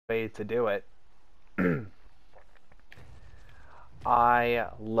way to do it. I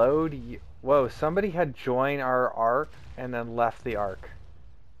load you. Whoa, somebody had joined our arc and then left the arc.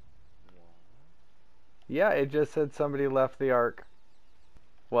 Yeah, it just said somebody left the arc.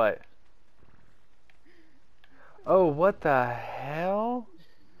 What? Oh, what the hell?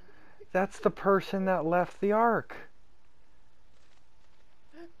 That's the person that left the arc.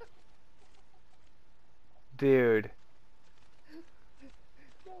 Dude.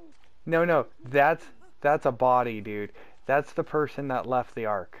 No, that's a body, dude. That's the person that left the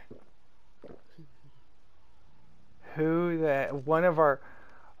arc. One of our...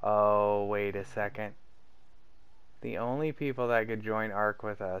 Oh, wait a second. The only people that could join ARC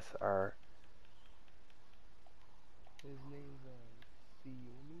with us are... His name's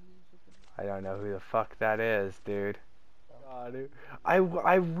Fiumi or something? I don't know who the fuck that is, dude. God, dude.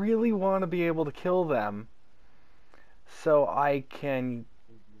 I really want to be able to kill them. So I can...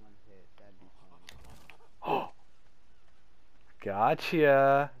 One hit, that'd be fun.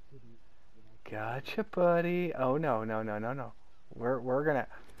 Gotcha. Gotcha, buddy. Oh, no. We're gonna...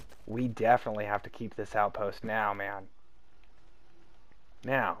 We definitely have to keep this outpost now, man.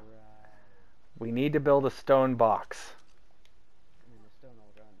 Now, we need to build a stone box.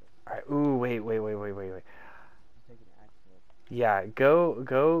 Alright, ooh, wait. Yeah,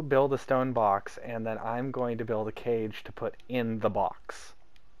 go build a stone box, and then I'm going to build a cage to put in the box.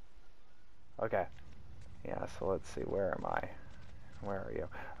 Okay. Yeah, so let's see, where am I? Where are you?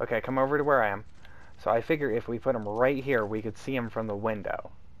 Okay, come over to where I am. So I figure if we put him right here, we could see him from the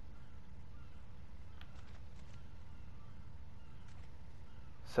window.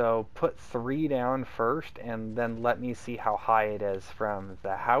 So put 3 down first, and then let me see how high it is from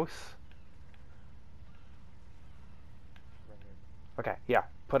the house. Okay, yeah,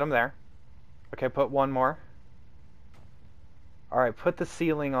 put them there. Okay, put 1 more. Alright, put the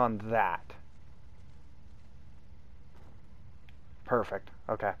ceiling on that. Perfect,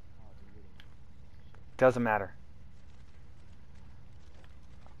 okay. Doesn't matter.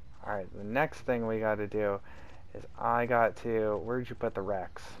 Alright, the next thing we gotta do is I got to... Where'd you put the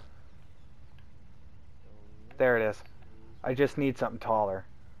Rex? There it is. I just need something taller.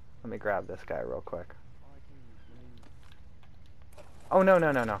 Let me grab this guy real quick. Oh,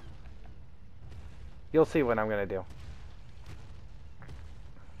 no. You'll see what I'm gonna do.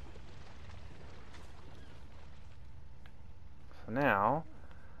 So now,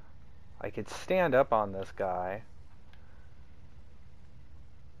 I could stand up on this guy.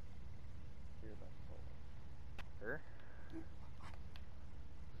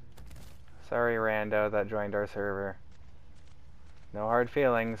 Sorry, rando, that joined our server. No hard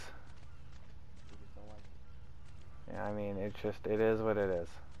feelings. Yeah, I mean, it is what it is.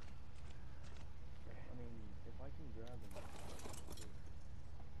 I mean, if I can grab him.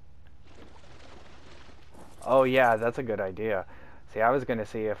 Oh yeah, that's a good idea. See, I was gonna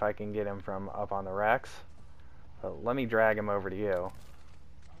see if I can get him from up on the Rex. But let me drag him over to you. Oh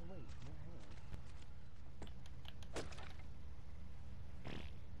wait,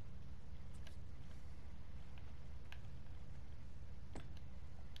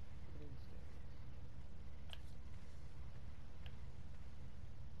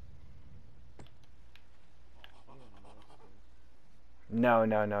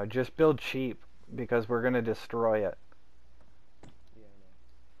 No. Just build cheap, because we're gonna destroy it. yeah,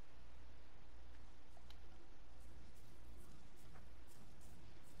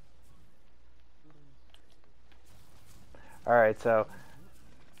 Alright, so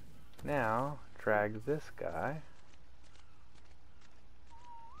now drag this guy.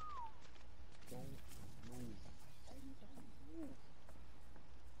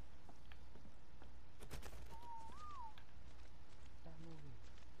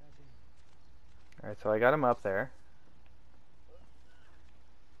 Alright, so I got him up there.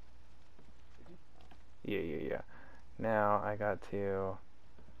 Yeah. Now I got to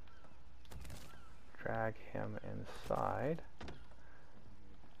drag him inside.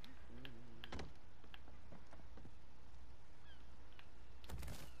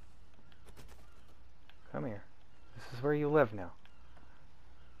 Come here. This is where you live now.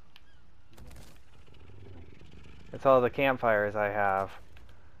 It's all the campfires I have.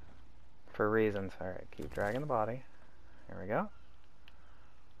 For reasons. Alright, keep dragging the body. There we go.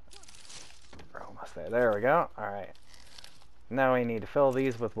 We're almost there. There we go. Alright. Now we need to fill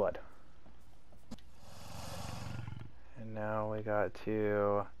these with wood. And now we got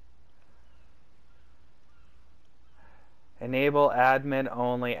to enable admin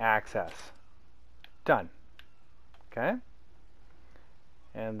only access. Done. Okay.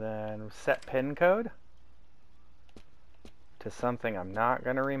 And then set pin code. to something I'm not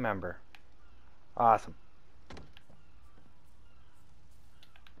going to remember. Awesome.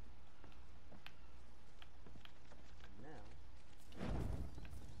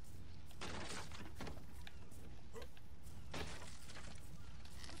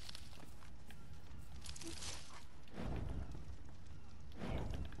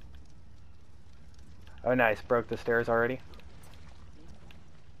 Oh, nice. Broke the stairs already?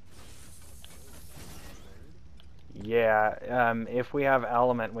 Yeah, if we have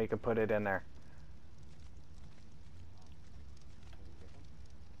element, we could put it in there.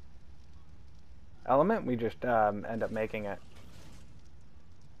 Element, we just end up making it.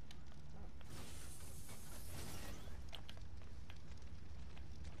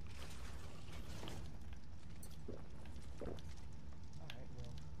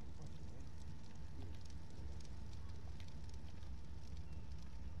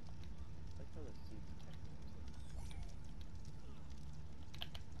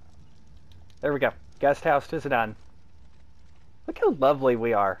 There we go. Guest house is done. Look how lovely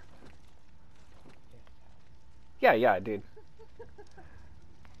we are. Yeah, dude.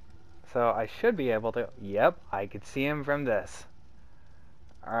 So I should be able to... Yep, I could see him from this.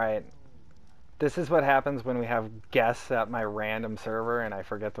 Alright. This is what happens when we have guests at my random server and I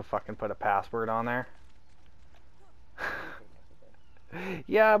forget to fucking put a password on there.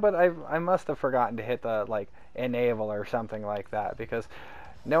 Yeah, but I must have forgotten to hit the, like, enable or something like that, because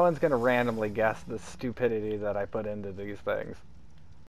no one's going to randomly guess the stupidity that I put into these things.